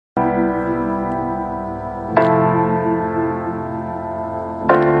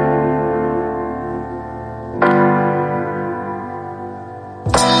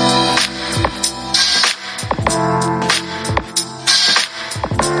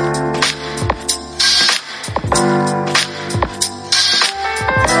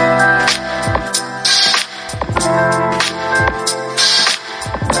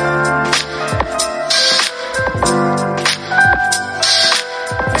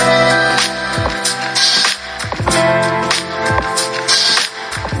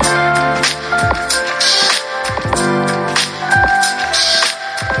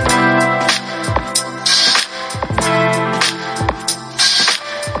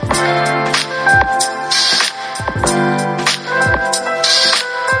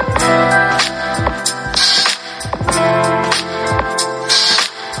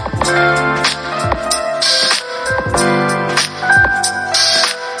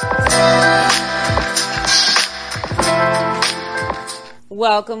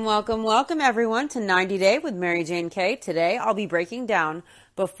Welcome, welcome, welcome everyone to 90 Day with Mary Jane K. Today I'll be breaking down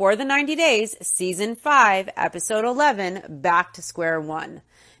Before the 90 Days, Season 5, Episode 11, Back to Square One.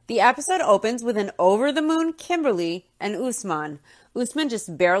 The episode opens with an over-the-moon Kimberly and Usman. Usman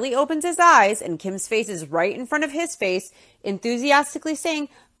just barely opens his eyes and Kim's face is right in front of his face, enthusiastically saying,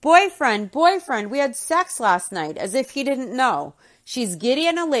 "Boyfriend, boyfriend, we had sex last night," as if he didn't know. She's giddy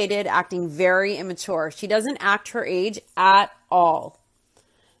and elated, acting very immature. She doesn't act her age at all.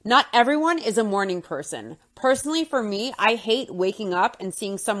 Not everyone is a morning person. Personally, for me, I hate waking up and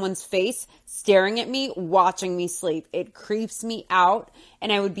seeing someone's face staring at me, watching me sleep. It creeps me out,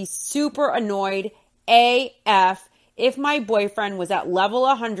 and I would be super annoyed AF if my boyfriend was at level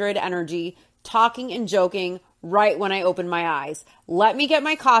 100 energy, talking and joking right when I open my eyes. Let me get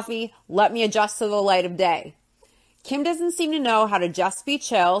my coffee. Let me adjust to the light of day. Kim doesn't seem to know how to just be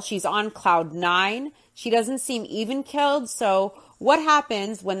chill. She's on cloud 9. She doesn't seem even killed, so what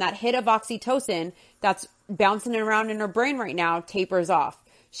happens when that hit of oxytocin that's bouncing around in her brain right now tapers off?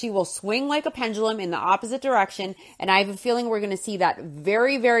 She will swing like a pendulum in the opposite direction, and I have a feeling we're going to see that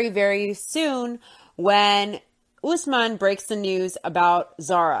very, very, very soon when Usman breaks the news about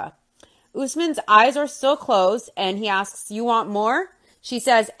Zara. Usman's eyes are still closed, and he asks, "You want more?" She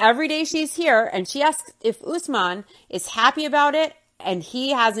says every day she's here, and she asks if Usman is happy about it, and he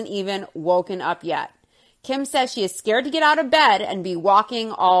hasn't even woken up yet. Kim says she is scared to get out of bed and be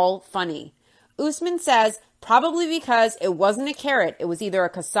walking all funny. Usman says probably because it wasn't a carrot, it was either a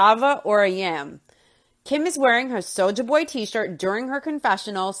cassava or a yam. Kim is wearing her Soulja Boy t-shirt during her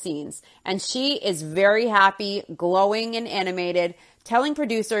confessional scenes, and she is very happy, glowing and animated, telling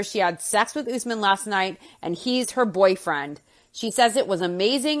producers she had sex with Usman last night and he's her boyfriend. She says it was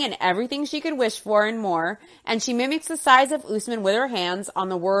amazing and everything she could wish for and more, and she mimics the size of Usman with her hands on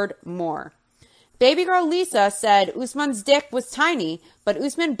the word more. Baby girl Lisa said Usman's dick was tiny, but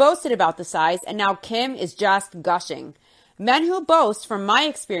Usman boasted about the size, and now Kim is just gushing. Men who boast, from my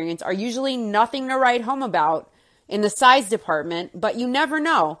experience, are usually nothing to write home about in the size department, but you never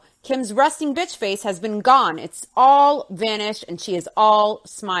know. Kim's resting bitch face has been gone. It's all vanished, and she is all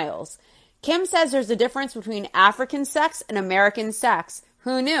smiles. Kim says there's a difference between African sex and American sex.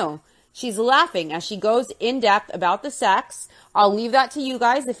 Who knew? She's laughing as she goes in depth about the sex. I'll leave that to you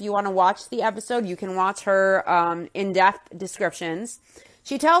guys. If you want to watch the episode, you can watch her in-depth descriptions.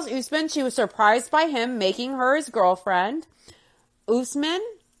 She tells Usman she was surprised by him making her his girlfriend. Usman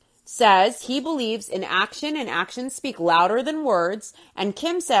says he believes in action and actions speak louder than words. And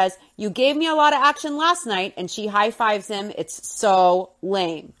Kim says, "You gave me a lot of action last night," and she high-fives him. It's so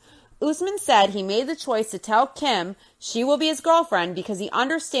lame. Usman said he made the choice to tell Kim she will be his girlfriend because he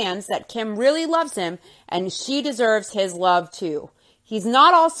understands that Kim really loves him and she deserves his love too. He's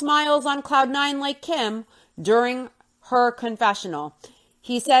not all smiles on cloud 9 like Kim during her confessional.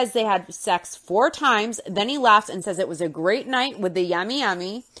 He says they had sex 4 times, then he laughs and says it was a great night with the yummy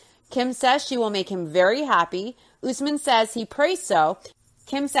yummy. Kim says she will make him very happy. Usman says he prays so.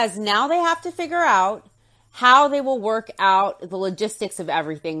 Kim says now they have to figure out how they will work out the logistics of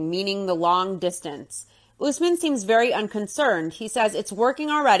everything, meaning the long distance. Usman seems very unconcerned. He says it's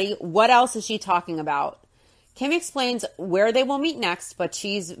working already. What else is she talking about? Kim explains where they will meet next, but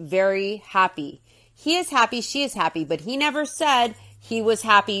she's very happy. He is happy, she is happy, but he never said he was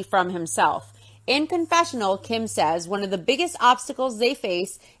happy from himself. In confessional, Kim says one of the biggest obstacles they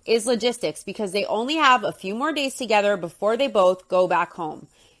face is logistics because they only have a few more days together before they both go back home.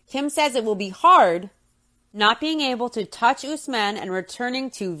 Kim says it will be hard not being able to touch Usman and returning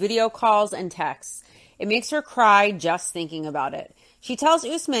to video calls and texts. It makes her cry just thinking about it. She tells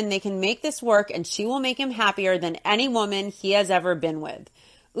Usman they can make this work and she will make him happier than any woman he has ever been with.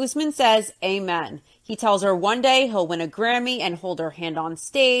 Usman says, amen. He tells her one day he'll win a Grammy and hold her hand on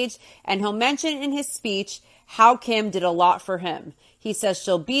stage, and he'll mention in his speech how Kim did a lot for him. He says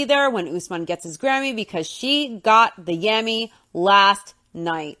she'll be there when Usman gets his Grammy because she got the yummy last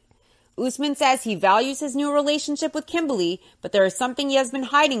night. Usman says he values his new relationship with Kimberly, but there is something he has been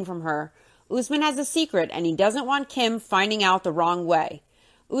hiding from her. Usman has a secret, and he doesn't want Kim finding out the wrong way.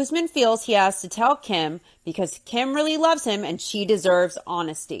 Usman feels he has to tell Kim because Kim really loves him and she deserves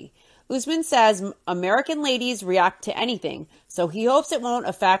honesty. Usman says American ladies react to anything, so he hopes it won't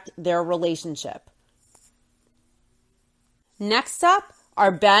affect their relationship. Next up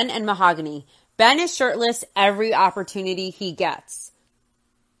are Ben and Mahogany. Ben is shirtless every opportunity he gets.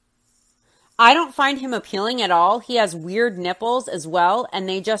 I don't find him appealing at all. He has weird nipples as well, and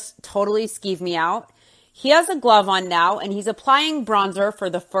they just totally skeeve me out. He has a glove on now, and he's applying bronzer for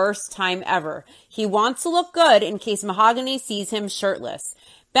the first time ever. He wants to look good in case Mahogany sees him shirtless.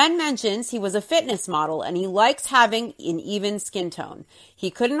 Ben mentions he was a fitness model and he likes having an even skin tone.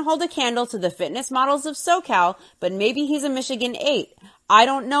 He couldn't hold a candle to the fitness models of SoCal, but maybe he's a Michigan 8. I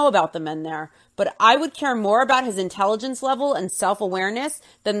don't know about the men there, but I would care more about his intelligence level and self-awareness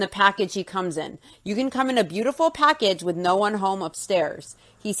than the package he comes in. You can come in a beautiful package with no one home upstairs.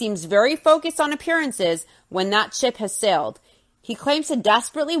 He seems very focused on appearances when that ship has sailed. He claims to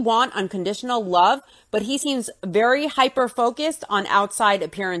desperately want unconditional love, but he seems very hyper-focused on outside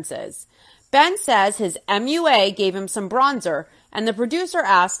appearances. Ben says his MUA gave him some bronzer, and the producer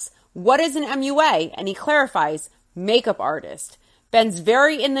asks, what is an MUA? And he clarifies, makeup artist. Ben's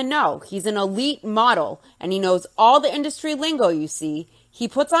very in the know. He's an elite model, and he knows all the industry lingo, you see. He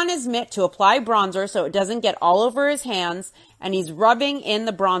puts on his mitt to apply bronzer so it doesn't get all over his hands, and he's rubbing in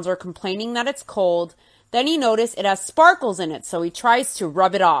the bronzer, complaining that it's cold. Then he noticed it has sparkles in it, so he tries to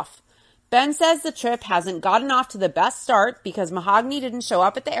rub it off. Ben says the trip hasn't gotten off to the best start because Mahogany didn't show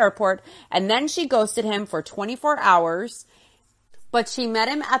up at the airport, and then she ghosted him for 24 hours, but she met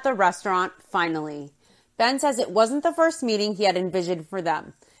him at the restaurant finally. Ben says it wasn't the first meeting he had envisioned for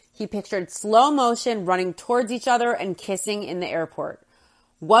them. He pictured slow motion running towards each other and kissing in the airport.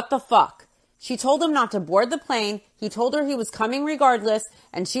 What the fuck? She told him not to board the plane, he told her he was coming regardless,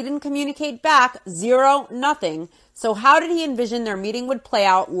 and she didn't communicate back, zero, nothing. So how did he envision their meeting would play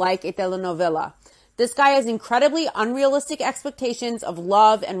out like a telenovela? This guy has incredibly unrealistic expectations of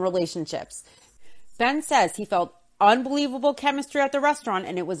love and relationships. Ben says he felt unbelievable chemistry at the restaurant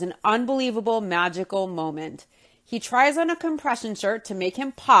and it was an unbelievable magical moment. He tries on a compression shirt to make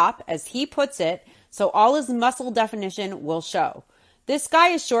him pop, as he puts it, so all his muscle definition will show. This guy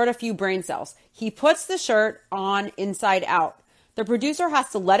is short a few brain cells. He puts the shirt on inside out. The producer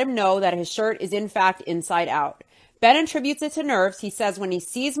has to let him know that his shirt is in fact inside out. Ben attributes it to nerves. He says when he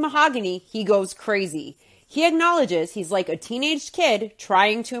sees Mahogany, he goes crazy. He acknowledges he's like a teenage kid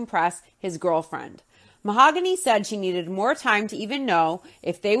trying to impress his girlfriend. Mahogany said she needed more time to even know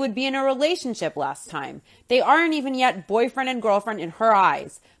if they would be in a relationship last time. They aren't even yet boyfriend and girlfriend in her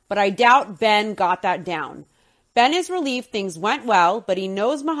eyes, but I doubt Ben got that down. Ben is relieved things went well, but he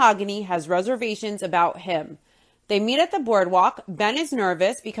knows Mahogany has reservations about him. They meet at the boardwalk. Ben is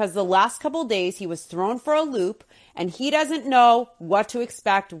nervous because the last couple days he was thrown for a loop and he doesn't know what to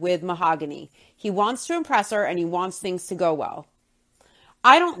expect with Mahogany. He wants to impress her and he wants things to go well.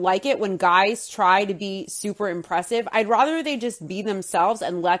 I don't like it when guys try to be super impressive. I'd rather they just be themselves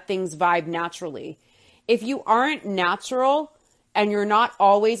and let things vibe naturally. If you aren't natural and you're not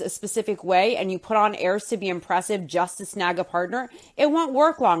always a specific way and you put on airs to be impressive just to snag a partner, it won't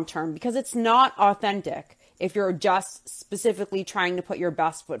work long term because it's not authentic if you're just specifically trying to put your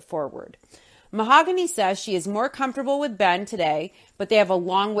best foot forward. Mahogany says she is more comfortable with Ben today, but they have a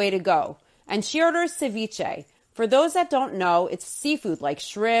long way to go. And she orders ceviche. For those that don't know, it's seafood like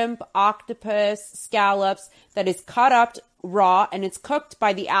shrimp, octopus, scallops that is cut up raw and it's cooked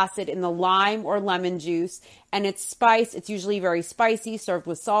by the acid in the lime or lemon juice, and it's spiced. It's usually very spicy, served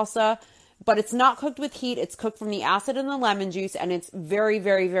with salsa, but it's not cooked with heat. It's cooked from the acid and the lemon juice, and it's very,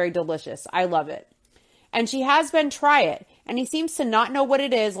 very, very delicious. I love it. And she has Ben try it, and he seems to not know what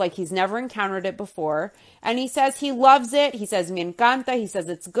it is, like he's never encountered it before. And he says he loves it. He says, me encanta. He says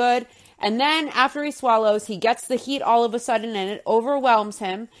it's good. And then after he swallows, he gets the heat all of a sudden and it overwhelms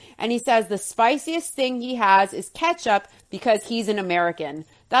him. And he says the spiciest thing he has is ketchup because he's an American.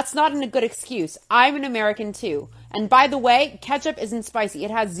 That's not a good excuse. I'm an American too. And by the way, ketchup isn't spicy. It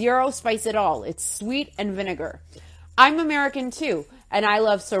has zero spice at all. It's sweet and vinegar. I'm American too. And I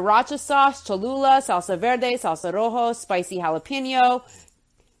love sriracha sauce, Cholula, salsa verde, salsa rojo, spicy jalapeno,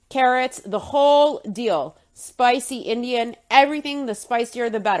 carrots, the whole deal. Spicy Indian, everything, the spicier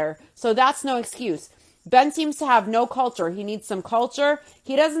the better. So that's no excuse. Ben seems to have no culture. He needs some culture.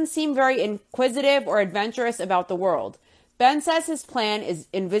 He doesn't seem very inquisitive or adventurous about the world. Ben says his plan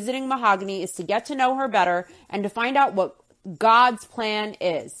in visiting Mahogany is to get to know her better and to find out what God's plan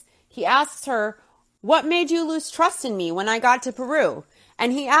is. He asks her, what made you lose trust in me when I got to Peru?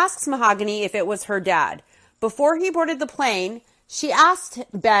 And he asks Mahogany if it was her dad. Before he boarded the plane, she asked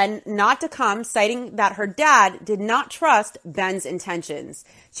Ben not to come, citing that her dad did not trust Ben's intentions.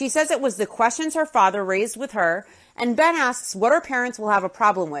 She says it was the questions her father raised with her, and Ben asks what her parents will have a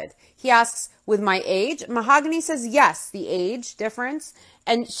problem with. He asks, with my age? Mahogany says yes, the age difference,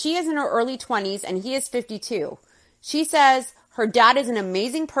 and she is in her early 20s and he is 52. She says her dad is an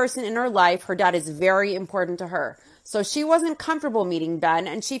amazing person in her life. Her dad is very important to her. So she wasn't comfortable meeting Ben,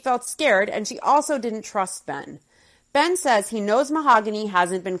 and she felt scared, and she also didn't trust Ben. Ben says he knows Mahogany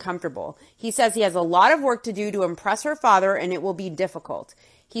hasn't been comfortable. He says he has a lot of work to do to impress her father, and it will be difficult.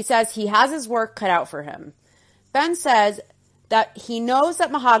 He says he has his work cut out for him. Ben says that he knows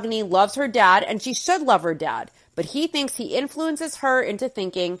that Mahogany loves her dad and she should love her dad, but he thinks he influences her into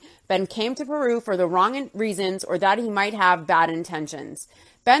thinking Ben came to Peru for the wrong reasons or that he might have bad intentions.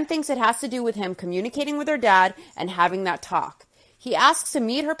 Ben thinks it has to do with him communicating with her dad and having that talk. He asks to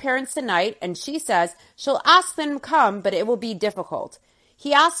meet her parents tonight, and she says she'll ask them to come, but it will be difficult.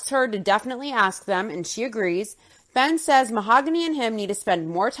 He asks her to definitely ask them, and she agrees. Ben says Mahogany and him need to spend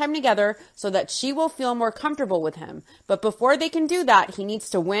more time together so that she will feel more comfortable with him. But before they can do that, he needs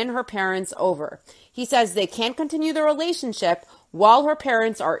to win her parents over. He says they can't continue the relationship while her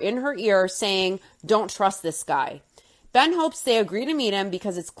parents are in her ear saying, "Don't trust this guy." Ben hopes they agree to meet him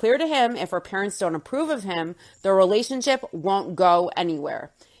because it's clear to him if her parents don't approve of him, the relationship won't go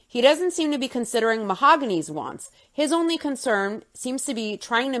anywhere. He doesn't seem to be considering Mahogany's wants. His only concern seems to be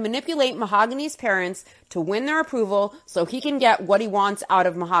trying to manipulate Mahogany's parents to win their approval so he can get what he wants out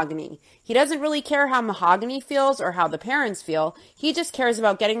of Mahogany. He doesn't really care how Mahogany feels or how the parents feel. He just cares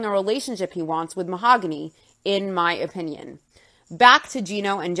about getting the relationship he wants with Mahogany, in my opinion. Back to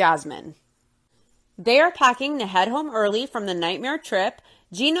Gino and Jasmine. They are packing to head home early from the nightmare trip.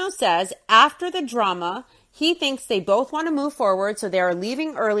 Gino says after the drama, he thinks they both want to move forward, so they are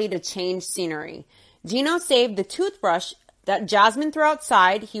leaving early to change scenery. Gino saved the toothbrush that Jasmine threw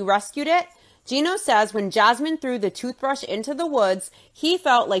outside. He rescued it. Gino says when Jasmine threw the toothbrush into the woods, he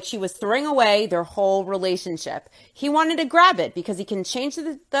felt like she was throwing away their whole relationship. He wanted to grab it because he can change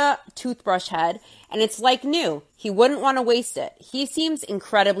the toothbrush head, and it's like new. He wouldn't want to waste it. He seems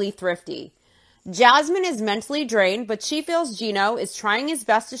incredibly thrifty. Jasmine is mentally drained, but she feels Gino is trying his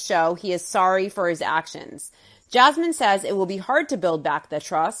best to show he is sorry for his actions. Jasmine says it will be hard to build back the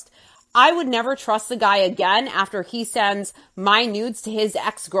trust. I would never trust the guy again after he sends my nudes to his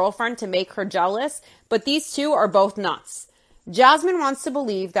ex-girlfriend to make her jealous, but these two are both nuts. Jasmine wants to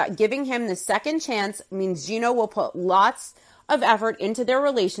believe that giving him the second chance means Gino will put lots of effort into their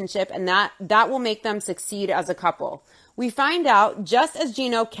relationship and that will make them succeed as a couple. We find out just as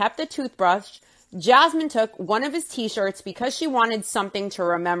Gino kept the toothbrush, Jasmine took one of his t-shirts because she wanted something to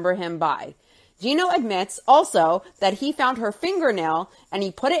remember him by. Gino admits also that he found her fingernail and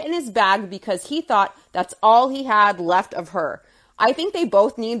he put it in his bag because he thought that's all he had left of her. I think they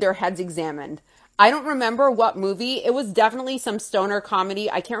both need their heads examined. I don't remember what movie. It was definitely some stoner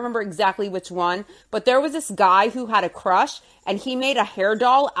comedy. I can't remember exactly which one, but there was this guy who had a crush and he made a hair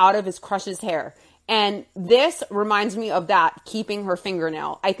doll out of his crush's hair. And this reminds me of that, keeping her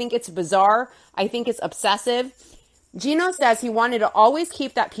fingernail. I think it's bizarre. I think it's obsessive. Gino says he wanted to always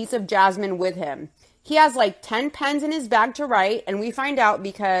keep that piece of Jasmine with him. He has like 10 pens in his bag to write, and we find out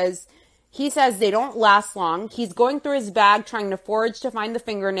because he says they don't last long. He's going through his bag trying to forage to find the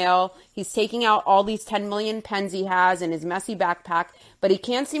fingernail. He's taking out all these 10 million pens he has in his messy backpack, but he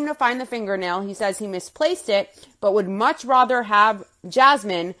can't seem to find the fingernail. He says he misplaced it, but would much rather have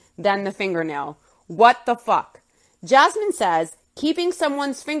Jasmine than the fingernail. What the fuck? Jasmine says keeping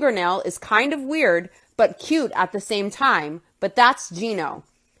someone's fingernail is kind of weird, but cute at the same time, but that's Gino.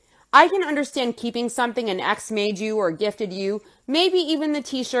 I can understand keeping something an ex made you or gifted you, maybe even the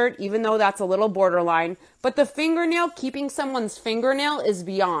t-shirt, even though that's a little borderline, but the fingernail, keeping someone's fingernail is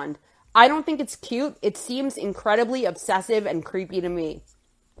beyond. I don't think it's cute. It seems incredibly obsessive and creepy to me.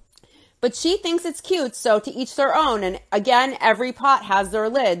 But she thinks it's cute, so to each their own, and again, every pot has their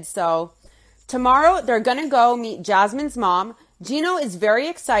lid, so... Tomorrow, they're going to go meet Jasmine's mom. Gino is very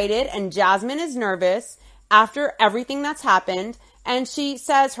excited and Jasmine is nervous after everything that's happened. And she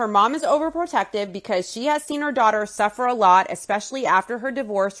says her mom is overprotective because she has seen her daughter suffer a lot, especially after her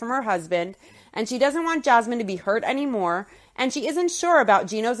divorce from her husband. And she doesn't want Jasmine to be hurt anymore. And she isn't sure about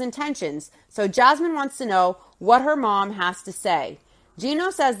Gino's intentions. So Jasmine wants to know what her mom has to say. Gino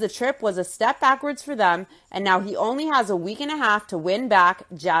says the trip was a step backwards for them. And now he only has a week and a half to win back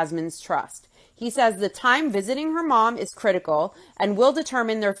Jasmine's trust. He says the time visiting her mom is critical and will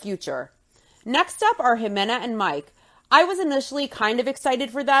determine their future. Next up are Jimena and Mike. I was initially kind of excited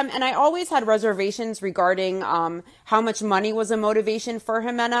for them, and I always had reservations regarding how much money was a motivation for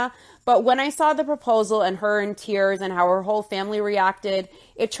Jimena. But when I saw the proposal and her in tears and how her whole family reacted,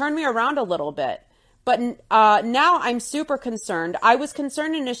 it turned me around a little bit. But now I'm super concerned. I was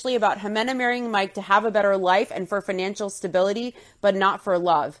concerned initially about Jimena marrying Mike to have a better life and for financial stability, but not for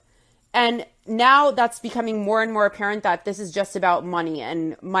love. And now that's becoming more and more apparent that this is just about money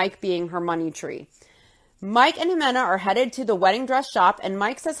and Mike being her money tree. Mike and Jimena are headed to the wedding dress shop, and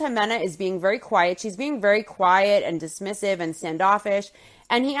Mike says Jimena is being very quiet. She's being very quiet and dismissive and standoffish.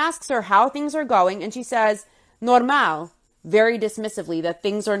 And he asks her how things are going, and she says, normal, very dismissively, that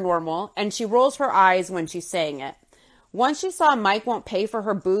things are normal. And she rolls her eyes when she's saying it. Once she saw Mike won't pay for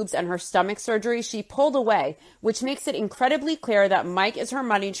her boobs and her stomach surgery, she pulled away, which makes it incredibly clear that Mike is her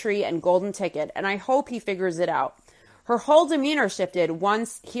money tree and golden ticket, and I hope he figures it out. Her whole demeanor shifted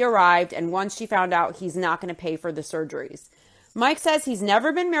once he arrived and once she found out he's not going to pay for the surgeries. Mike says he's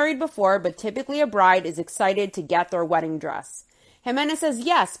never been married before, but typically a bride is excited to get their wedding dress. Jimena says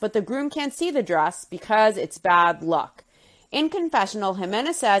yes, but the groom can't see the dress because it's bad luck. In confessional,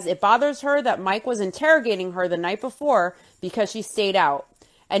 Jimena says it bothers her that Mike was interrogating her the night before because she stayed out.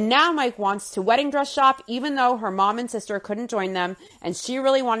 And now Mike wants to wedding dress shop even though her mom and sister couldn't join them and she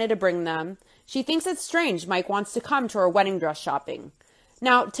really wanted to bring them. She thinks it's strange Mike wants to come to her wedding dress shopping.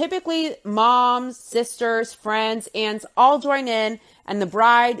 Now, typically, moms, sisters, friends, aunts all join in and the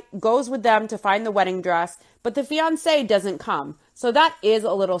bride goes with them to find the wedding dress, but the fiancé doesn't come. So that is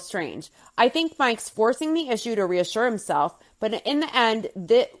a little strange. I think Mike's forcing the issue to reassure himself, but in the end,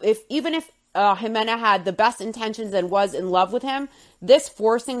 even if Jimena had the best intentions and was in love with him, this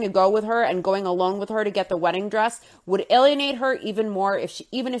forcing to go with her and going alone with her to get the wedding dress would alienate her even more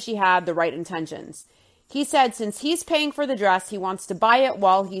even if she had the right intentions. He said since he's paying for the dress, he wants to buy it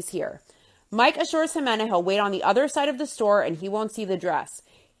while he's here. Mike assures Jimena he'll wait on the other side of the store and he won't see the dress.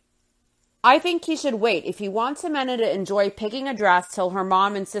 I think he should wait if he wants Jimena to enjoy picking a dress till her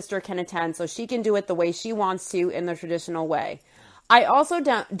mom and sister can attend so she can do it the way she wants to in the traditional way. I also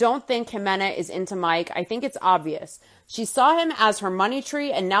don't think Jimena is into Mike. I think it's obvious. She saw him as her money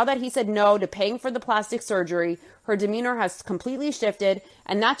tree, and now that he said no to paying for the plastic surgery, her demeanor has completely shifted,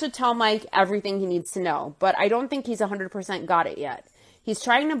 and that should tell Mike everything he needs to know. But I don't think he's 100% got it yet. He's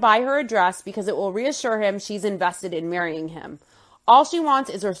trying to buy her a dress because it will reassure him she's invested in marrying him. All she wants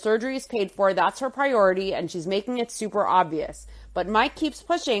is her surgeries paid for. That's her priority, and she's making it super obvious. But Mike keeps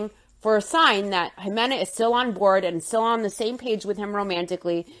pushing for a sign that Jimena is still on board and still on the same page with him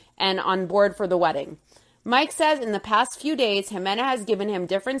romantically and on board for the wedding. Mike says in the past few days, Jimena has given him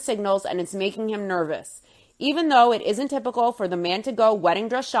different signals and it's making him nervous. Even though it isn't typical for the man to go wedding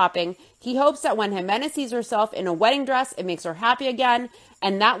dress shopping, he hopes that when Jimena sees herself in a wedding dress, it makes her happy again,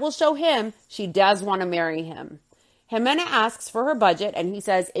 and that will show him she does want to marry him. Jimena asks for her budget and he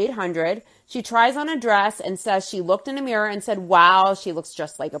says $800. She tries on a dress and says she looked in a mirror and said, wow, she looks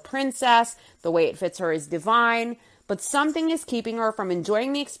just like a princess. The way it fits her is divine. But something is keeping her from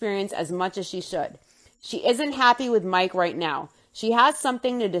enjoying the experience as much as she should. She isn't happy with Mike right now. She has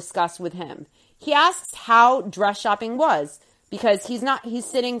something to discuss with him. He asks how dress shopping was because he's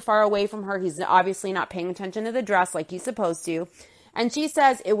sitting far away from her. He's obviously not paying attention to the dress like he's supposed to. And she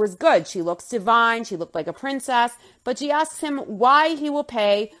says it was good. She looks divine. She looked like a princess. But she asks him why he will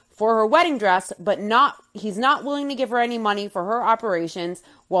pay for her wedding dress, but he's not willing to give her any money for her operations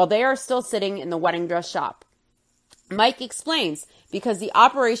while they are still sitting in the wedding dress shop. Mike explains because the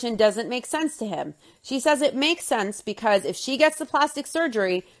operation doesn't make sense to him. She says it makes sense because if she gets the plastic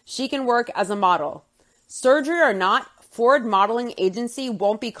surgery, she can work as a model. Surgery or not, Ford Modeling Agency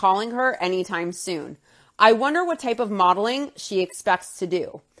won't be calling her anytime soon. I wonder what type of modeling she expects to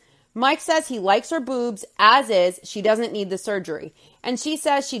do. Mike says he likes her boobs as is. She doesn't need the surgery. And she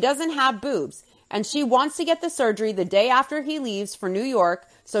says she doesn't have boobs. And she wants to get the surgery the day after he leaves for New York.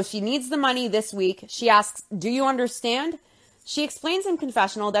 So she needs the money this week. She asks, do you understand? She explains in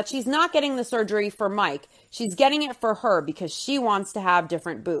confessional that she's not getting the surgery for Mike. She's getting it for her because she wants to have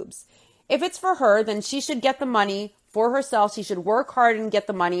different boobs. If it's for her, then she should get the money for herself. She should work hard and get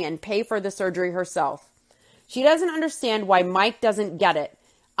the money and pay for the surgery herself. She doesn't understand why Mike doesn't get it.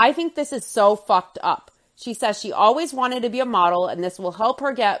 I think this is so fucked up. She says she always wanted to be a model and this will help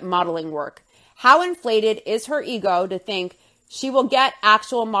her get modeling work. How inflated is her ego to think she will get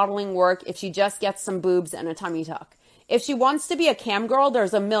actual modeling work if she just gets some boobs and a tummy tuck? If she wants to be a cam girl,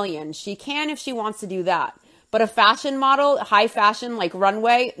 there's a million. She can if she wants to do that. But a fashion model, high fashion like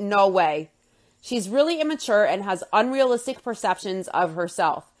runway, no way. She's really immature and has unrealistic perceptions of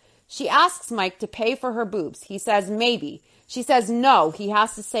herself. She asks Mike to pay for her boobs. He says maybe. She says no, he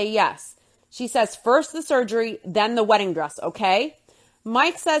has to say yes. She says first the surgery, then the wedding dress, okay?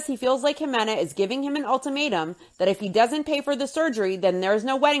 Mike says he feels like Jimena is giving him an ultimatum that if he doesn't pay for the surgery, then there's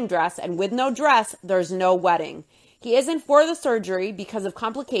no wedding dress, and with no dress, there's no wedding. He isn't for the surgery because of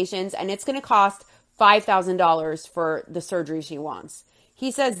complications, and it's going to cost $5,000 for the surgery she wants.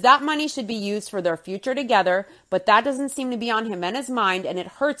 He says that money should be used for their future together, but that doesn't seem to be on Jimena's mind, and it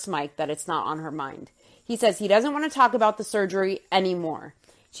hurts Mike that it's not on her mind. He says he doesn't want to talk about the surgery anymore.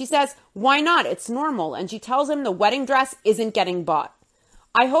 She says, why not? It's normal, and she tells him the wedding dress isn't getting bought.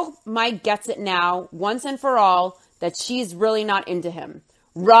 I hope Mike gets it now, once and for all, that she's really not into him.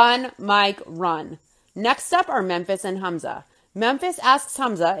 Run, Mike, run. Next up are Memphis and Hamza. Memphis asks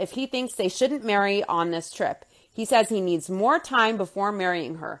Hamza if he thinks they shouldn't marry on this trip. He says he needs more time before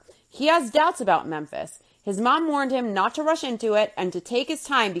marrying her. He has doubts about Memphis. His mom warned him not to rush into it and to take his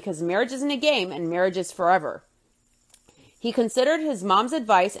time because marriage isn't a game and marriage is forever. He considered his mom's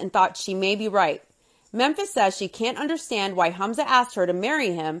advice and thought she may be right. Memphis says she can't understand why Hamza asked her to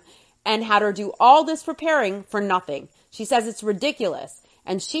marry him and had her do all this preparing for nothing. She says it's ridiculous.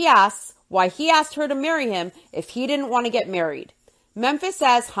 And she asks why he asked her to marry him if he didn't want to get married. Memphis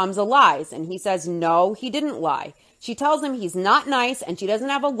says Hamza lies, and he says no, he didn't lie. She tells him he's not nice and she doesn't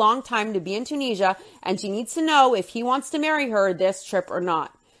have a long time to be in Tunisia and she needs to know if he wants to marry her this trip or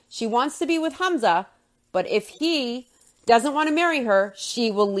not. She wants to be with Hamza, but if he doesn't want to marry her,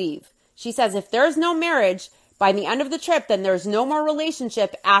 she will leave. She says if there's no marriage by the end of the trip, then there's no more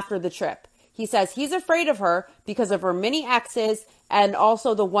relationship after the trip. He says he's afraid of her because of her many exes and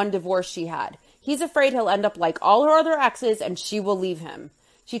also the one divorce she had. He's afraid he'll end up like all her other exes and she will leave him.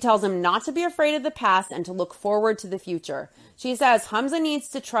 She tells him not to be afraid of the past and to look forward to the future. She says Hamza needs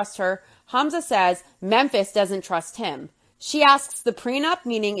to trust her. Hamza says Memphis doesn't trust him. She asks the prenup,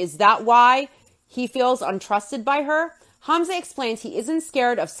 meaning is that why he feels untrusted by her? Hamza explains he isn't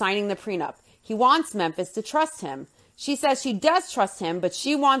scared of signing the prenup. He wants Memphis to trust him. She says she does trust him, but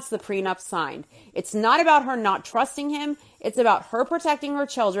she wants the prenup signed. It's not about her not trusting him. It's about her protecting her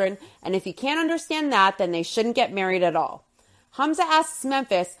children. And if he can't understand that, then they shouldn't get married at all. Hamza asks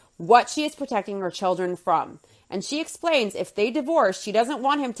Memphis what she is protecting her children from. And she explains if they divorce, she doesn't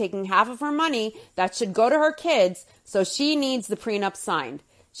want him taking half of her money that should go to her kids, so she needs the prenup signed.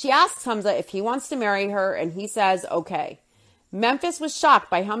 She asks Hamza if he wants to marry her, and he says okay. Memphis was shocked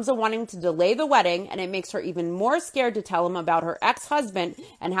by Hamza wanting to delay the wedding, and it makes her even more scared to tell him about her ex-husband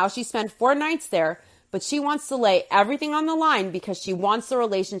and how she spent 4 nights there, but she wants to lay everything on the line because she wants the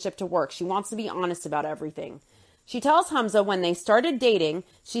relationship to work. She wants to be honest about everything. She tells Hamza when they started dating,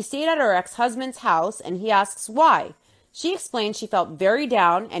 she stayed at her ex-husband's house, and he asks why. She explains she felt very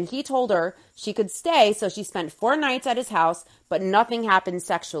down, and he told her she could stay, so she spent 4 nights at his house, but nothing happened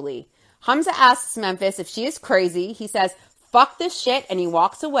sexually. Hamza asks Memphis if she is crazy. He says, fuck this shit, and he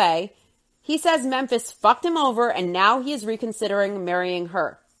walks away. He says Memphis fucked him over, and now he is reconsidering marrying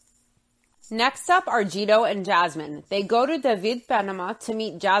her. Next up are Gino and Jasmine. They go to David, Panama to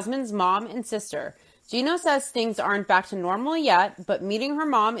meet Jasmine's mom and sister. Gino says things aren't back to normal yet, but meeting her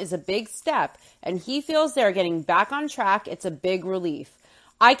mom is a big step, and he feels they're getting back on track. It's a big relief.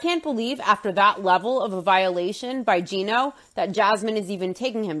 I can't believe after that level of a violation by Gino that Jasmine is even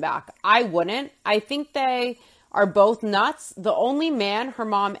taking him back. I wouldn't. I think they are both nuts. The only man her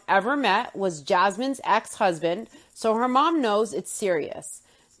mom ever met was Jasmine's ex-husband, so her mom knows it's serious.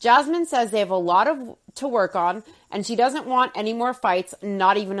 Jasmine says they have a lot to work on, and she doesn't want any more fights,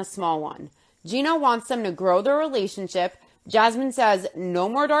 not even a small one. Gino wants them to grow their relationship. Jasmine says no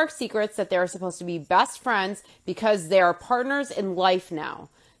more dark secrets, that they're supposed to be best friends because they are partners in life now.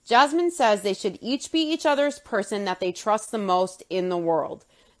 Jasmine says they should each be each other's person that they trust the most in the world.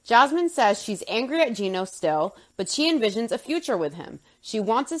 Jasmine says she's angry at Gino still, but she envisions a future with him. She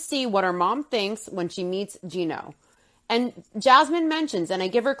wants to see what her mom thinks when she meets Gino. And Jasmine mentions, and I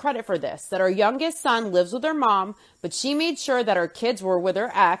give her credit for this, that her youngest son lives with her mom, but she made sure that her kids were with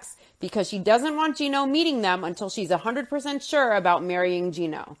her ex because she doesn't want Gino meeting them until she's 100% sure about marrying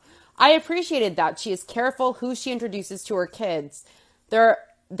Gino. I appreciated that she is careful who she introduces to her kids.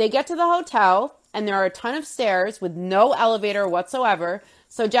 They get to the hotel, and there are a ton of stairs with no elevator whatsoever.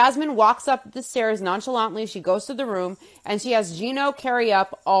 So Jasmine walks up the stairs nonchalantly. She goes to the room, and she has Gino carry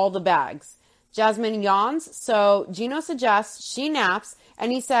up all the bags. Jasmine yawns, so Gino suggests she naps,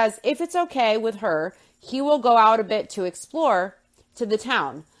 and he says if it's okay with her, he will go out a bit to explore to the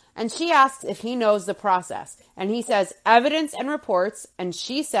town. And she asks if he knows the process. And he says evidence and reports, and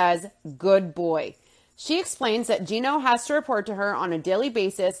she says good boy. She explains that Gino has to report to her on a daily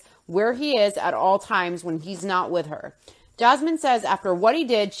basis where he is at all times when he's not with her. Jasmine says after what he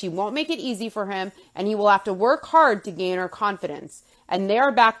did, she won't make it easy for him, and he will have to work hard to gain her confidence. And they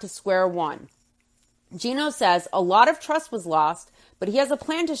are back to square one. Gino says a lot of trust was lost, but he has a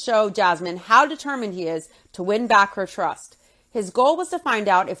plan to show Jasmine how determined he is to win back her trust. His goal was to find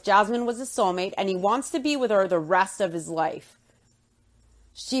out if Jasmine was a soulmate, and he wants to be with her the rest of his life.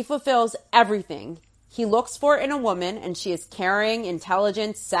 She fulfills everything he looks for in a woman, and she is caring,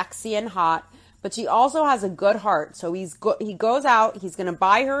 intelligent, sexy, and hot, but she also has a good heart. So he goes out, he's going to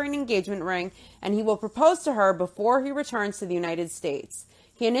buy her an engagement ring, and he will propose to her before he returns to the United States.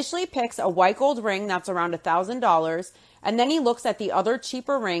 He initially picks a white gold ring that's around $1,000, and then he looks at the other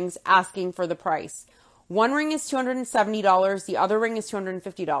cheaper rings, asking for the price. One ring is $270. The other ring is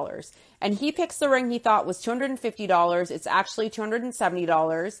 $250. And he picks the ring he thought was $250. It's actually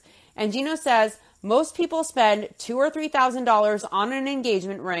 $270. And Gino says, most people spend $2,000 or $3,000 on an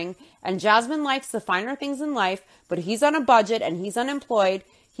engagement ring, and Jasmine likes the finer things in life, but he's on a budget and he's unemployed.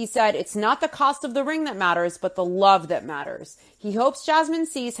 He said, it's not the cost of the ring that matters, but the love that matters. He hopes Jasmine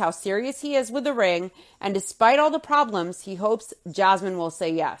sees how serious he is with the ring, and despite all the problems, he hopes Jasmine will say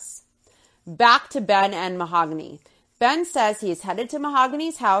yes. Back to Ben and Mahogany. Ben says he is headed to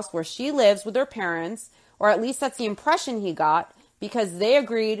Mahogany's house where she lives with her parents, or at least that's the impression he got, because they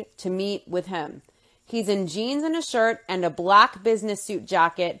agreed to meet with him. He's in jeans and a shirt and a black business suit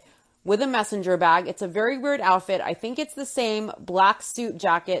jacket with a messenger bag. It's a very weird outfit. I think it's the same black suit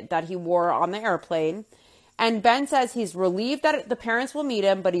jacket that he wore on the airplane. And Ben says he's relieved that the parents will meet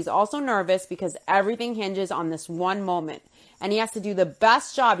him, but he's also nervous because everything hinges on this one moment. And he has to do the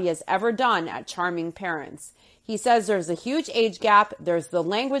best job he has ever done at charming parents. He says there's a huge age gap, there's the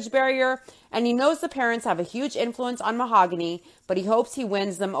language barrier, and he knows the parents have a huge influence on Mahogany, but he hopes he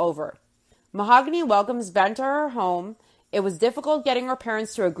wins them over. Mahogany welcomes Ben to her home. It was difficult getting her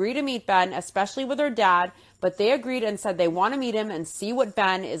parents to agree to meet Ben, especially with her dad, but they agreed and said they want to meet him and see what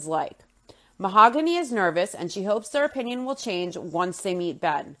Ben is like. Mahogany is nervous, and she hopes their opinion will change once they meet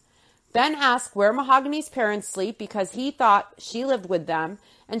Ben. Ben asks where Mahogany's parents sleep because he thought she lived with them,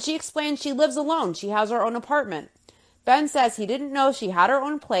 and she explains she lives alone. She has her own apartment. Ben says he didn't know she had her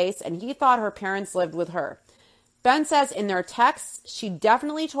own place, and he thought her parents lived with her. Ben says in their texts, she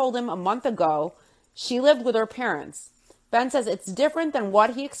definitely told him a month ago she lived with her parents. Ben says it's different than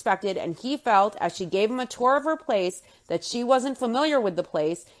what he expected, and he felt, as she gave him a tour of her place, that she wasn't familiar with the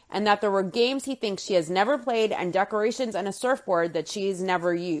place, and that there were games he thinks she has never played and decorations and a surfboard that she's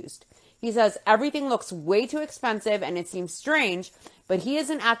never used. He says everything looks way too expensive and it seems strange, but he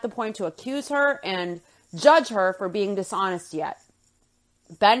isn't at the point to accuse her and judge her for being dishonest yet.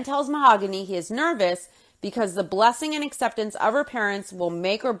 Ben tells Mahogany he is nervous because the blessing and acceptance of her parents will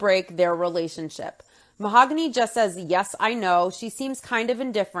make or break their relationship. Mahogany just says, yes, I know. She seems kind of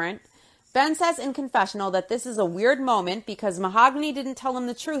indifferent. Ben says in confessional that this is a weird moment because Mahogany didn't tell him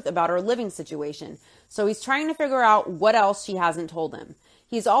the truth about her living situation. So he's trying to figure out what else she hasn't told him.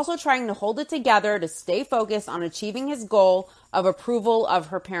 He's also trying to hold it together to stay focused on achieving his goal of approval of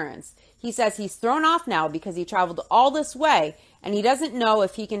her parents. He says he's thrown off now because he traveled all this way and he doesn't know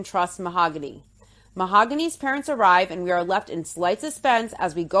if he can trust Mahogany. Mahogany's parents arrive and we are left in slight suspense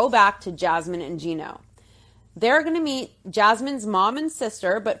as we go back to Jasmine and Gino. They're going to meet Jasmine's mom and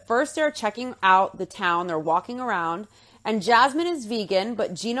sister, but first they're checking out the town. They're walking around, and Jasmine is vegan,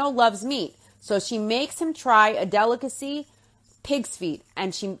 but Gino loves meat. So she makes him try a delicacy, pig's feet,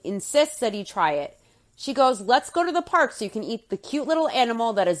 and she insists that he try it. She goes, let's go to the park so you can eat the cute little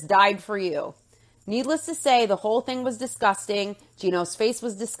animal that has died for you. Needless to say, the whole thing was disgusting. Gino's face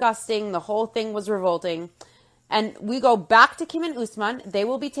was disgusting. The whole thing was revolting. And we go back to Kim and Usman. They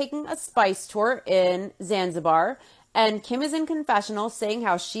will be taking a spice tour in Zanzibar. And Kim is in confessional saying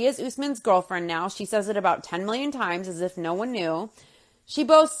how she is Usman's girlfriend now. She says it about 10 million times as if no one knew. She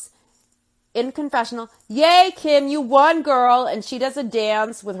boasts in confessional, yay, Kim, you won, girl. And she does a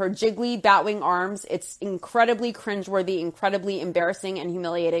dance with her jiggly batwing arms. It's incredibly cringeworthy, incredibly embarrassing and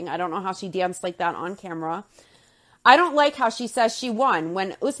humiliating. I don't know how she danced like that on camera. I don't like how she says she won.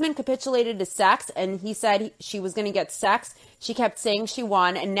 When Usman capitulated to sex and he said she was going to get sex, she kept saying she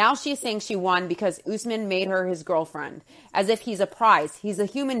won. And now she's saying she won because Usman made her his girlfriend. As if he's a prize. He's a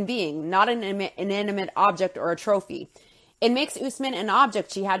human being, not an inanimate object or a trophy. It makes Usman an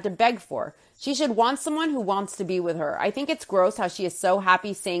object she had to beg for. She should want someone who wants to be with her. I think it's gross how she is so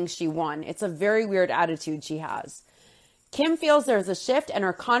happy saying she won. It's a very weird attitude she has. Kim feels there's a shift and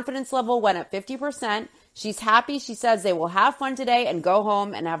her confidence level went up 50%. She's happy. She says they will have fun today and go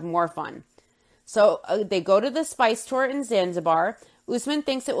home and have more fun. So they go to the spice tour in Zanzibar. Usman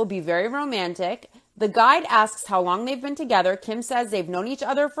thinks it will be very romantic. The guide asks how long they've been together. Kim says they've known each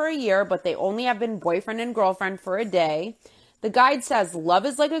other for a year, but they only have been boyfriend and girlfriend for a day. The guide says love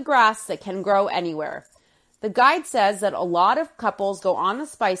is like a grass that can grow anywhere. The guide says that a lot of couples go on the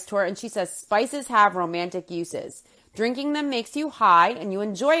spice tour, and she says spices have romantic uses. Drinking them makes you high, and you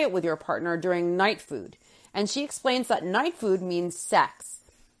enjoy it with your partner during night food. And she explains that night food means sex.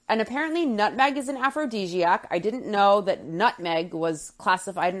 And apparently nutmeg is an aphrodisiac. I didn't know that nutmeg was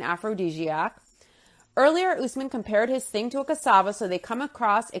classified an aphrodisiac. Earlier, Usman compared his thing to a cassava, so they come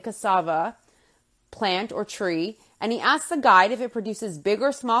across a cassava plant or tree, and he asks the guide if it produces big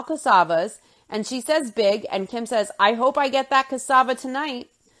or small cassavas, and she says big, and Kim says, I hope I get that cassava tonight.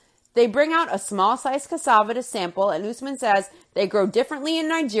 They bring out a small-sized cassava to sample, and Usman says they grow differently in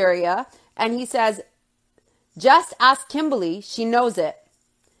Nigeria, and he says Just ask Kimberly, she knows it.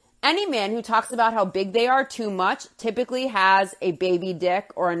 Any man who talks about how big they are too much typically has a baby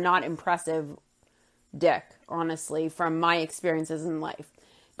dick or a not impressive dick, honestly, from my experiences in life.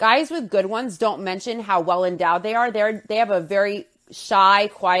 Guys with good ones don't mention how well endowed they are. They have a very shy,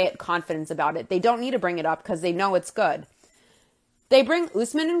 quiet confidence about it. They don't need to bring it up because they know it's good. They bring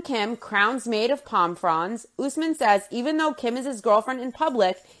Usman and Kim crowns made of palm fronds. Usman says even though Kim is his girlfriend in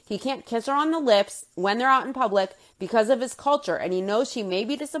public, he can't kiss her on the lips when they're out in public because of his culture, and he knows she may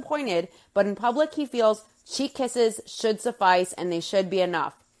be disappointed, but in public he feels cheek kisses should suffice and they should be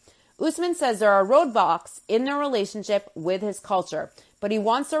enough. Usman says there are roadblocks in their relationship with his culture, but he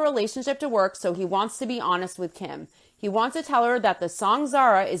wants their relationship to work, so he wants to be honest with Kim. He wants to tell her that the song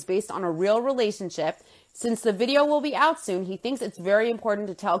Zara is based on a real relationship. Since the video will be out soon, he thinks it's very important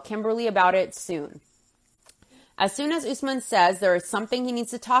to tell Kimberly about it soon. As soon as Usman says there is something he needs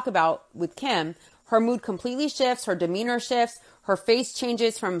to talk about with Kim, her mood completely shifts, her demeanor shifts, her face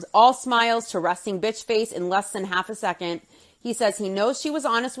changes from all smiles to resting bitch face in less than half a second. He says he knows she was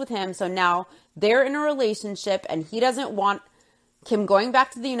honest with him, so now they're in a relationship and he doesn't want Kim going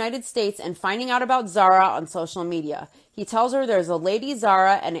back to the United States and finding out about Zara on social media. He tells her there's a lady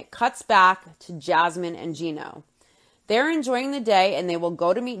Zara, and it cuts back to Jasmine and Gino. They're enjoying the day and they will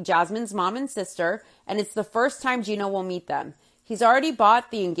go to meet Jasmine's mom and sister, and it's the first time Gino will meet them. He's already bought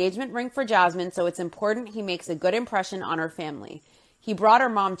the engagement ring for Jasmine, so it's important he makes a good impression on her family. He brought her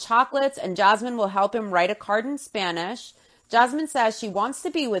mom chocolates, and Jasmine will help him write a card in Spanish. Jasmine says she wants to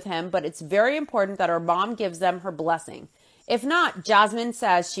be with him, but it's very important that her mom gives them her blessing. If not, Jasmine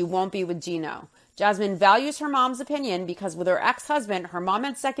says she won't be with Gino. Jasmine values her mom's opinion because with her ex-husband, her mom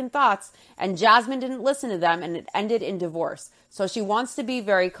had second thoughts and Jasmine didn't listen to them and it ended in divorce. So she wants to be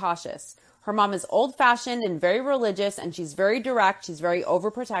very cautious. Her mom is old-fashioned and very religious, and she's very direct. She's very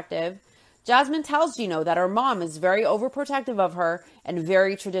overprotective. Jasmine tells Gino that her mom is very overprotective of her and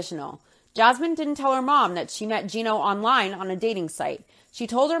very traditional. Jasmine didn't tell her mom that she met Gino online on a dating site. She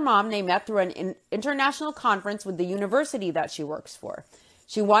told her mom they met through an international conference with the university that she works for.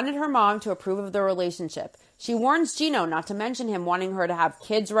 She wanted her mom to approve of the relationship. She warns Gino not to mention him wanting her to have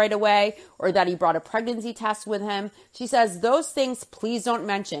kids right away or that he brought a pregnancy test with him. She says those things please don't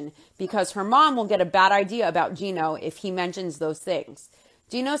mention because her mom will get a bad idea about Gino if he mentions those things.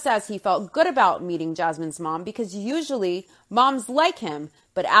 Gino says he felt good about meeting Jasmine's mom because usually moms like him,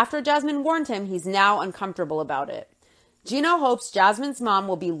 but after Jasmine warned him, he's now uncomfortable about it. Gino hopes Jasmine's mom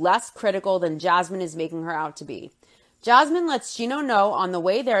will be less critical than Jasmine is making her out to be. Jasmine lets Gino know on the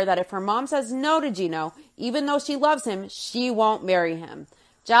way there that if her mom says no to Gino, even though she loves him, she won't marry him.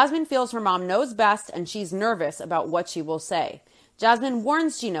 Jasmine feels her mom knows best and she's nervous about what she will say. Jasmine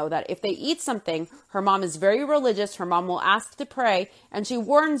warns Gino that if they eat something, her mom is very religious, her mom will ask to pray, and she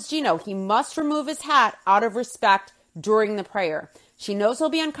warns Gino he must remove his hat out of respect during the prayer. She knows he'll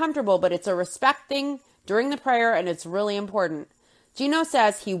be uncomfortable, but it's a respect thing during the prayer and it's really important. Gino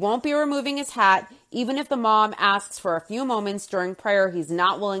says he won't be removing his hat, even if the mom asks for a few moments during prayer, he's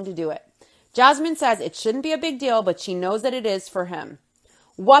not willing to do it. Jasmine says it shouldn't be a big deal, but she knows that it is for him.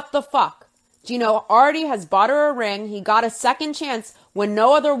 What the fuck? Gino already has bought her a ring. He got a second chance when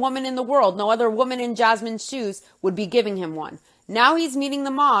no other woman in the world, no other woman in Jasmine's shoes would be giving him one. Now he's meeting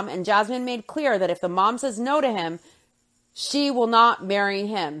the mom, and Jasmine made clear that if the mom says no to him, she will not marry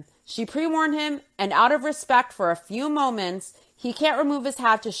him. She pre-warned him, and out of respect for a few moments, he can't remove his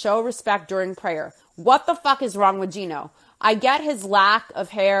hat to show respect during prayer. What the fuck is wrong with Gino? I get his lack of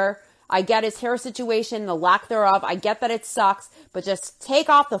hair. I get his hair situation, the lack thereof. I get that it sucks, but just take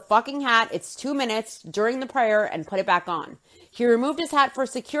off the fucking hat. It's 2 minutes during the prayer and put it back on. He removed his hat for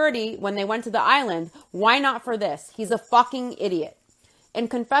security when they went to the island. Why not for this? He's a fucking idiot. In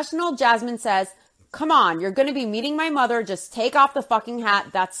confessional, Jasmine says, come on, you're going to be meeting my mother. Just take off the fucking hat.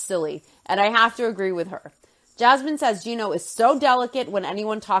 That's silly. And I have to agree with her. Jasmine says Gino is so delicate when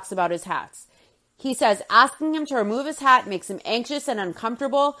anyone talks about his hats. He says asking him to remove his hat makes him anxious and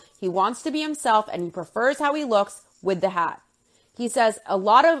uncomfortable. He wants to be himself and he prefers how he looks with the hat. He says a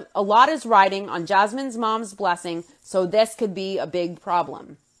lot is riding on Jasmine's mom's blessing, so this could be a big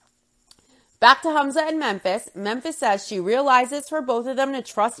problem. Back to Hamza and Memphis. Memphis says she realizes for both of them to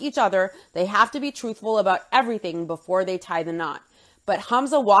trust each other, they have to be truthful about everything before they tie the knot. But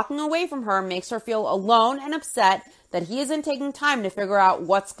Hamza walking away from her makes her feel alone and upset that he isn't taking time to figure out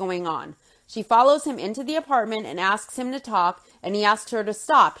what's going on. She follows him into the apartment and asks him to talk, and he asks her to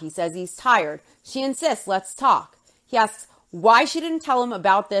stop. He says he's tired. She insists, let's talk. He asks why she didn't tell him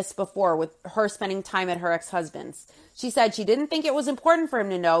about this before with her spending time at her ex-husband's. She said she didn't think it was important for him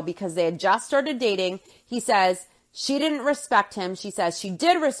to know because they had just started dating. He says She didn't respect him. She says she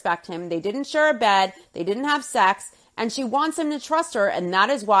did respect him. They didn't share a bed. They didn't have sex. And she wants him to trust her, and that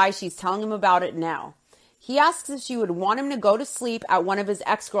is why she's telling him about it now. He asks if she would want him to go to sleep at one of his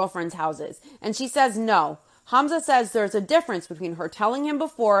ex-girlfriend's houses, and she says no. Hamza says there's a difference between her telling him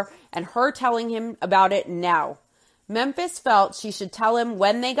before and her telling him about it now. Memphis felt she should tell him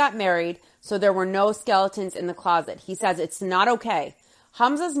when they got married so there were no skeletons in the closet. He says it's not okay.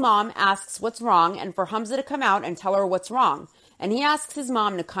 Hamza's mom asks what's wrong and for Hamza to come out and tell her what's wrong. And he asks his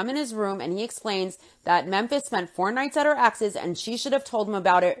mom to come in his room, and he explains that Memphis spent 4 nights at her ex's and she should have told him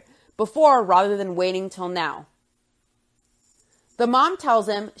about it before rather than waiting till now. The mom tells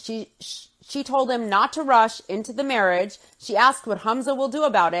him she told him not to rush into the marriage. She asked what Hamza will do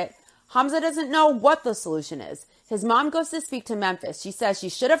about it. Hamza doesn't know what the solution is. His mom goes to speak to Memphis. She says she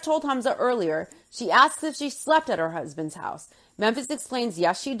should have told Hamza earlier. She asks if she slept at her husband's house. Memphis explains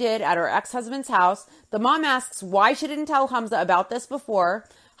yes, she did at her ex-husband's house. The mom asks why she didn't tell Hamza about this before.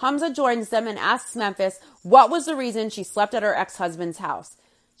 Hamza joins them and asks Memphis what was the reason she slept at her ex-husband's house.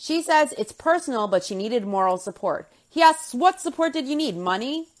 She says it's personal, but she needed moral support. He asks, what support did you need?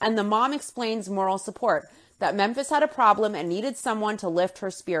 Money? And the mom explains moral support, that Memphis had a problem and needed someone to lift her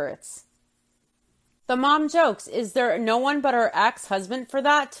spirits. The mom jokes, is there no one but her ex-husband for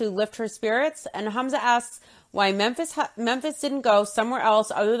that, to lift her spirits? And Hamza asks why Memphis didn't go somewhere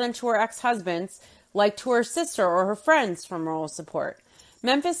else other than to her ex-husband's, like to her sister or her friends, for moral support.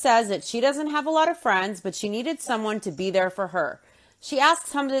 Memphis says that she doesn't have a lot of friends, but she needed someone to be there for her. She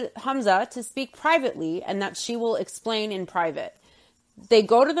asks Hamza to speak privately and that she will explain in private. They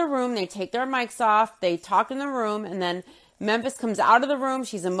go to the room, they take their mics off, they talk in the room, and then Memphis comes out of the room.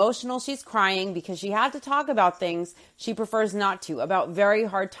 She's emotional, she's crying because she had to talk about things she prefers not to, about very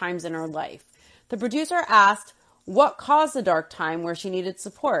hard times in her life. The producer asked what caused the dark time where she needed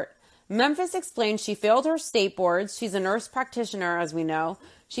support. Memphis explained she failed her state boards. She's a nurse practitioner, as we know.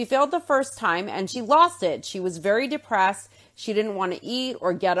 She failed the first time and she lost it. She was very depressed. She didn't want to eat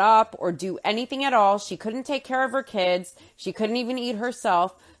or get up or do anything at all. She couldn't take care of her kids. She couldn't even eat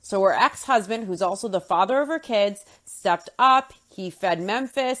herself. So her ex-husband, who's also the father of her kids, stepped up. He fed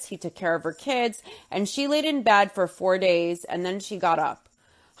Memphis. He took care of her kids. And she laid in bed for 4 days and then she got up.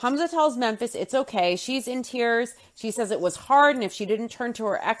 Hamza tells Memphis it's okay. She's in tears. She says it was hard, and if she didn't turn to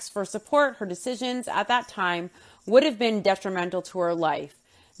her ex for support, her decisions at that time would have been detrimental to her life.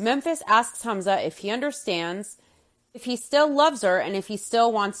 Memphis asks Hamza if he understands, if he still loves her, and if he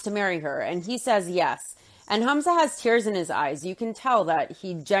still wants to marry her, and he says yes. And Hamza has tears in his eyes. You can tell that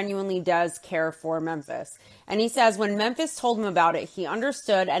he genuinely does care for Memphis. And he says when Memphis told him about it, he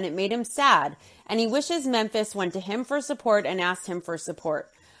understood, and it made him sad. And he wishes Memphis went to him for support and asked him for support.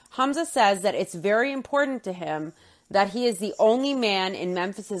 Hamza says that it's very important to him that he is the only man in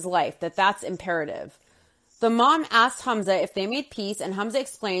Memphis's life, that's imperative. The mom asks Hamza if they made peace, and Hamza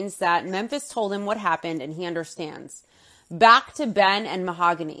explains that Memphis told him what happened and he understands. Back to Ben and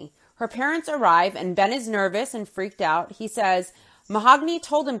Mahogany. Her parents arrive and Ben is nervous and freaked out. He says Mahogany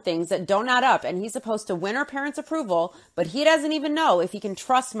told him things that don't add up and he's supposed to win her parents' approval, but he doesn't even know if he can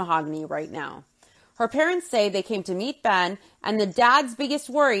trust Mahogany right now. Her parents say they came to meet Ben, and the dad's biggest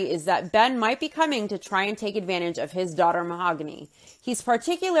worry is that Ben might be coming to try and take advantage of his daughter Mahogany. He's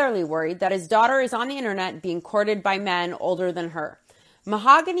particularly worried that his daughter is on the internet being courted by men older than her.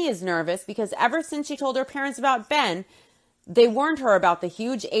 Mahogany is nervous because ever since she told her parents about Ben, they warned her about the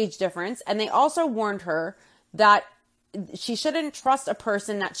huge age difference, and they also warned her that she shouldn't trust a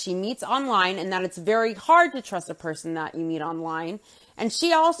person that she meets online, and that it's very hard to trust a person that you meet online. And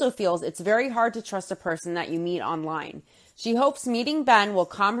she also feels it's very hard to trust a person that you meet online. She hopes meeting Ben will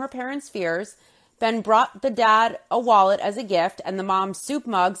calm her parents' fears. Ben brought the dad a wallet as a gift and the mom soup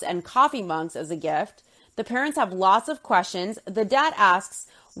mugs and coffee mugs as a gift. The parents have lots of questions. The dad asks,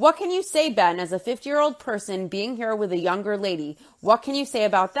 what can you say, Ben, as a 50-year-old person being here with a younger lady? What can you say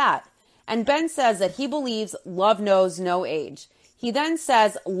about that? And Ben says that he believes love knows no age. He then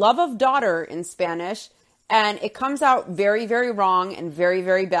says love of daughter in Spanish, and it comes out very, very wrong and very,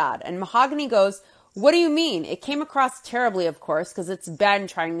 very bad. And Mahogany goes, what do you mean? It came across terribly, of course, because it's Ben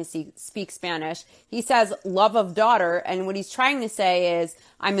trying to speak Spanish. He says love of daughter, and what he's trying to say is,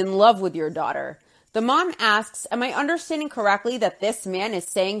 I'm in love with your daughter. The mom asks, am I understanding correctly that this man is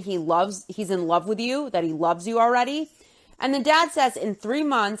saying he's in love with you, that he loves you already? And the dad says in 3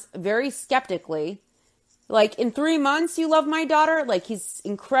 months, very skeptically, like, in 3 months you love my daughter? Like, he's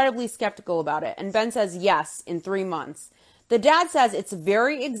incredibly skeptical about it. And Ben says, yes, in 3 months. The dad says it's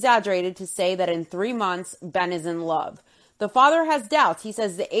very exaggerated to say that in 3 months Ben is in love. The father has doubts. He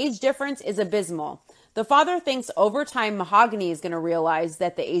says the age difference is abysmal. The father thinks over time Mahogany is going to realize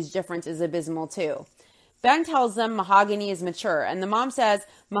that the age difference is abysmal too. Ben tells them Mahogany is mature, and the mom says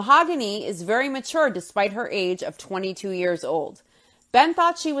Mahogany is very mature despite her age of 22 years old. Ben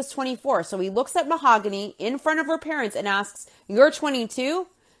thought she was 24, so he looks at Mahogany in front of her parents and asks, "You're 22?"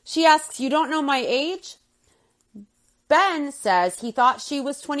 She asks, "You don't know my age?" Ben says he thought she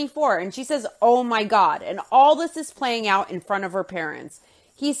was 24, and she says, "Oh my God." And all this is playing out in front of her parents.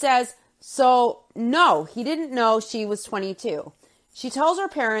 He says, "So, no, he didn't know she was 22. She tells her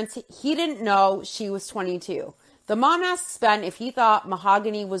parents he didn't know she was 22. The mom asks Ben if he thought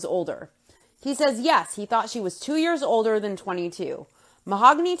Mahogany was older. He says yes, he thought she was 2 years older than 22.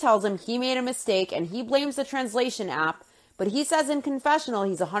 Mahogany tells him he made a mistake and he blames the translation app, but he says in confessional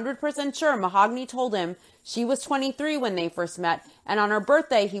he's 100% sure Mahogany told him she was 23 when they first met, and on her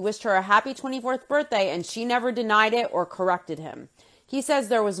birthday he wished her a happy 24th birthday and she never denied it or corrected him. He says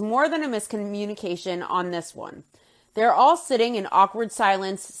there was more than a miscommunication on this one. They're all sitting in awkward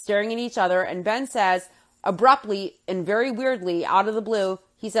silence, staring at each other, and Ben says, abruptly and very weirdly, out of the blue,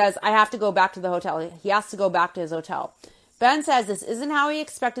 he says, "I have to go back to the hotel." He has to go back to his hotel. Ben says this isn't how he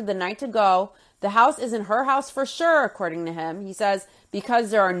expected the night to go. The house isn't her house for sure, according to him. He says,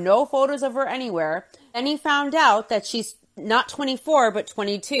 because there are no photos of her anywhere. And he found out that she's not 24, but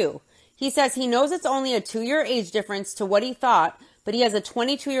 22. He says he knows it's only a 2-year age difference to what he thought, but he has a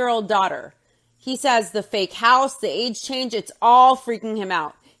 22-year-old daughter. He says the fake house, the age change, it's all freaking him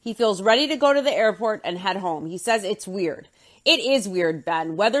out. He feels ready to go to the airport and head home. He says it's weird. It is weird,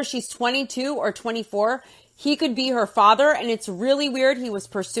 Ben. Whether she's 22 or 24, he could be her father, and it's really weird he was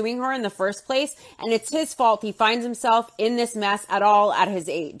pursuing her in the first place, and it's his fault he finds himself in this mess at all at his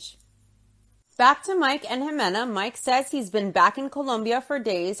age. Back to Mike and Jimena. Mike says he's been back in Colombia for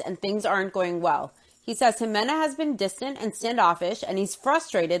days and things aren't going well. He says Jimena has been distant and standoffish, and he's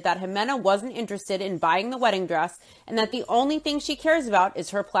frustrated that Jimena wasn't interested in buying the wedding dress and that the only thing she cares about is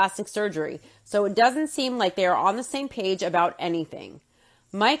her plastic surgery, so it doesn't seem like they are on the same page about anything.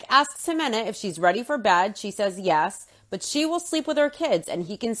 Mike asks Jimena if she's ready for bed. She says yes, but she will sleep with her kids and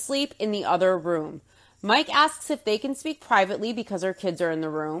he can sleep in the other room. Mike asks if they can speak privately because her kids are in the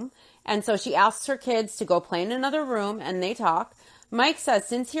room, and so she asks her kids to go play in another room and they talk. Mike says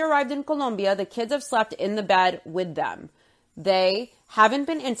since he arrived in Colombia, the kids have slept in the bed with them. They haven't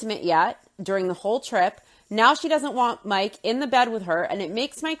been intimate yet during the whole trip. Now she doesn't want Mike in the bed with her, and it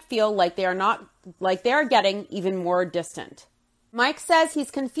makes Mike feel like they are getting even more distant. Mike says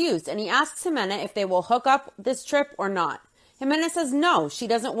he's confused, and he asks Jimena if they will hook up this trip or not. Jimena says no, she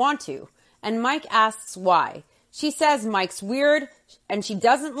doesn't want to, and Mike asks why. She says Mike's weird, and she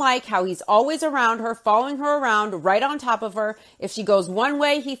doesn't like how he's always around her, following her around, right on top of her. If she goes one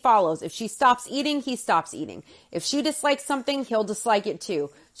way, he follows. If she stops eating, he stops eating. If she dislikes something, he'll dislike it too.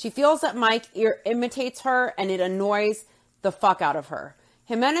 She feels that Mike imitates her, and it annoys the fuck out of her.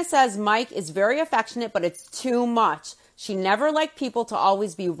 Jimena says Mike is very affectionate, but it's too much. She never liked people to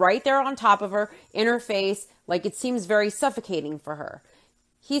always be right there on top of her, in her face, like it seems very suffocating for her.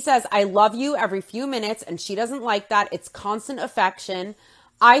 He says, "I love you" every few minutes, and she doesn't like that. It's constant affection.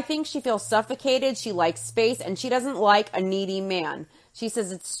 I think she feels suffocated. She likes space, and she doesn't like a needy man. She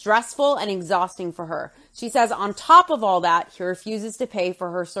says it's stressful and exhausting for her. She says on top of all that, he refuses to pay for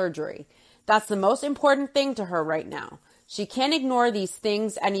her surgery. That's the most important thing to her right now. She can't ignore these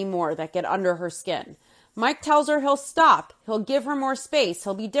things anymore that get under her skin. Mike tells her he'll stop. He'll give her more space.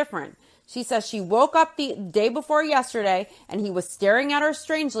 He'll be different. She says she woke up the day before yesterday and he was staring at her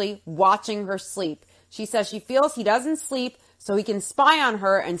strangely, watching her sleep. She says she feels he doesn't sleep so he can spy on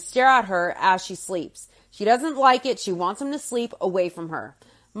her and stare at her as she sleeps. She doesn't like it. She wants him to sleep away from her.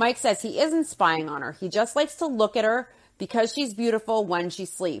 Mike says he isn't spying on her. He just likes to look at her because she's beautiful when she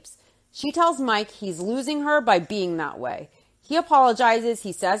sleeps. She tells Mike he's losing her by being that way. He apologizes.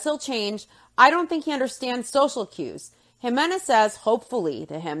 He says he'll change. I don't think he understands social cues. Jimena says, hopefully,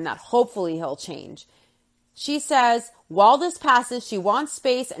 to him, that hopefully he'll change. She says, while this passes, she wants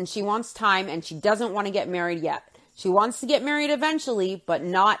space and she wants time and she doesn't want to get married yet. She wants to get married eventually, but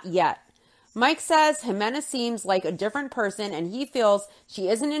not yet. Mike says Jimena seems like a different person and he feels she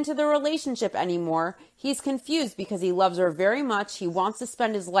isn't into the relationship anymore. He's confused because he loves her very much. He wants to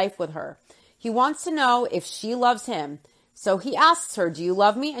spend his life with her. He wants to know if she loves him. So he asks her, "Do you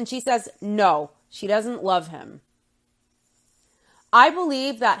love me?" And she says, no, she doesn't love him. I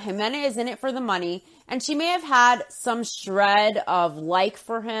believe that Jimena is in it for the money, and she may have had some shred of like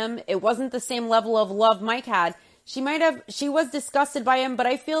for him. It wasn't the same level of love Mike had. She was disgusted by him, but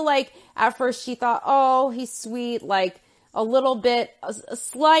I feel like at first she thought, oh, he's sweet, like a little bit, a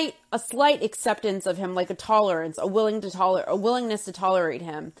slight acceptance of him, like a tolerance, a willingness to tolerate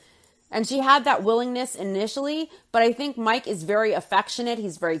him. And she had that willingness initially, but I think Mike is very affectionate.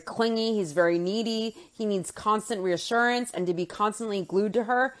 He's very clingy. He's very needy. He needs constant reassurance and to be constantly glued to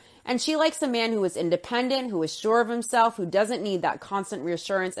her. And she likes a man who is independent, who is sure of himself, who doesn't need that constant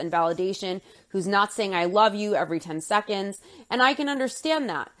reassurance and validation, who's not saying I love you every 10 seconds. And I can understand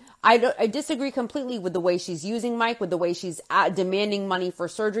that. I disagree completely with the way she's using Mike, with the way she's demanding money for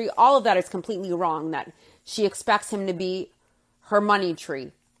surgery. All of that is completely wrong, that she expects him to be her money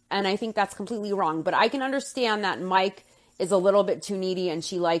tree. And I think that's completely wrong. But I can understand that Mike is a little bit too needy and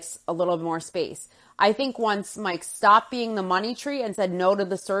she likes a little more space. I think once Mike stopped being the money tree and said no to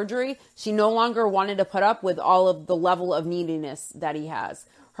the surgery, she no longer wanted to put up with all of the level of neediness that he has.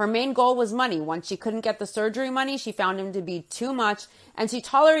 Her main goal was money. Once she couldn't get the surgery money, she found him to be too much, and she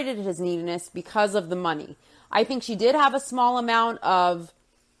tolerated his neediness because of the money. I think she did have a small amount of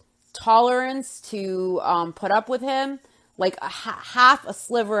tolerance to put up with him, like half a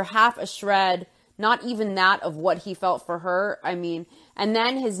sliver, half a shred, not even that of what he felt for her. I mean, and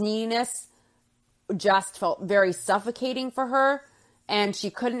then his neediness just felt very suffocating for her, and she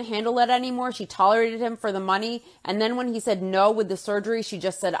couldn't handle it anymore. She tolerated him for the money, and then when he said no with the surgery, she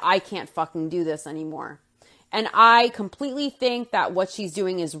just said, I can't fucking do this anymore. And I completely think that what she's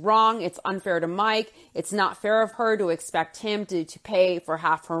doing is wrong. It's unfair to Mike. It's not fair of her to expect him to pay for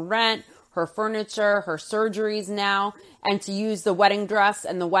half her rent, her furniture, her surgeries now, and to use the wedding dress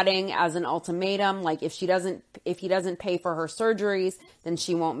and the wedding as an ultimatum. Like if he doesn't pay for her surgeries, then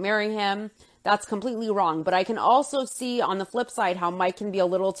she won't marry him. That's completely wrong. But I can also see on the flip side how Mike can be a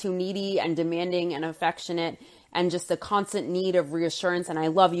little too needy and demanding and affectionate and just a constant need of reassurance and I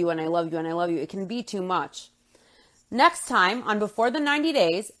love you and I love you and I love you. It can be too much. Next time on Before the 90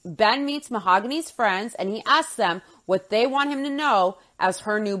 Days, Ben meets Mahogany's friends and he asks them what they want him to know as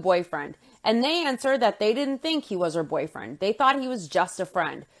her new boyfriend. And they answer that they didn't think he was her boyfriend. They thought he was just a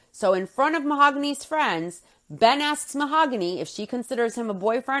friend. So in front of Mahogany's friends, Ben asks Mahogany if she considers him a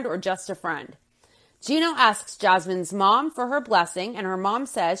boyfriend or just a friend. Gino asks Jasmine's mom for her blessing, and her mom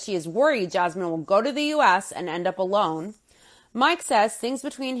says she is worried Jasmine will go to the U.S. and end up alone. Mike says things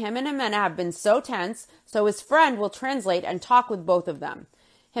between him and Jimena have been so tense, so his friend will translate and talk with both of them.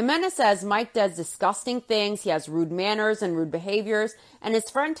 Jimena says Mike does disgusting things, he has rude manners and rude behaviors, and his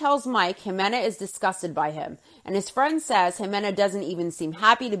friend tells Mike Jimena is disgusted by him. And his friend says Jimena doesn't even seem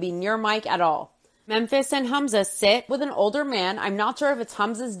happy to be near Mike at all. Memphis and Hamza sit with an older man. I'm not sure if it's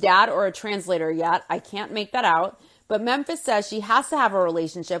Hamza's dad or a translator yet. I can't make that out. But Memphis says she has to have a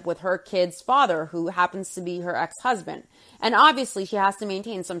relationship with her kid's father, who happens to be her ex-husband. And obviously she has to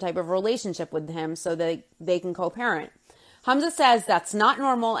maintain some type of relationship with him so that they can co-parent. Hamza says that's not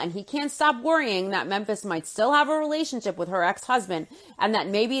normal and he can't stop worrying that Memphis might still have a relationship with her ex-husband and that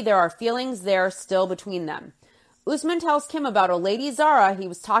maybe there are feelings there still between them. Usman tells Kim about a lady Zara. He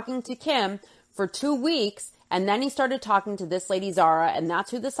was talking to Kim for 2 weeks, and then he started talking to this lady Zara, and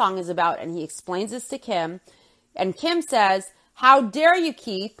that's who the song is about, and he explains this to Kim. And Kim says, how dare you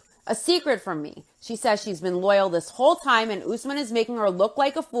keep a secret from me? She says she's been loyal this whole time, and Usman is making her look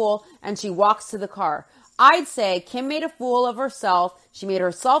like a fool, and she walks to the car. I'd say Kim made a fool of herself. She made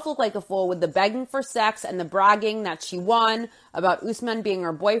herself look like a fool with the begging for sex and the bragging that she won about Usman being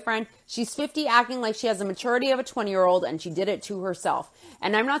her boyfriend. She's 50 acting like she has the maturity of a 20-year-old and she did it to herself.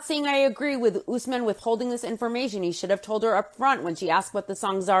 And I'm not saying I agree with Usman withholding this information. He should have told her up front when she asked what the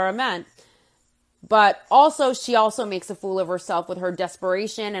song Zara meant. But also, she also makes a fool of herself with her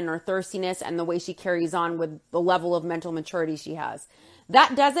desperation and her thirstiness and the way she carries on with the level of mental maturity she has.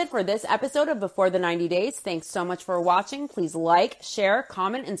 That does it for this episode of Before the 90 Days. Thanks so much for watching. Please like, share,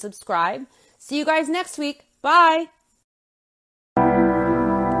 comment, and subscribe. See you guys next week. Bye.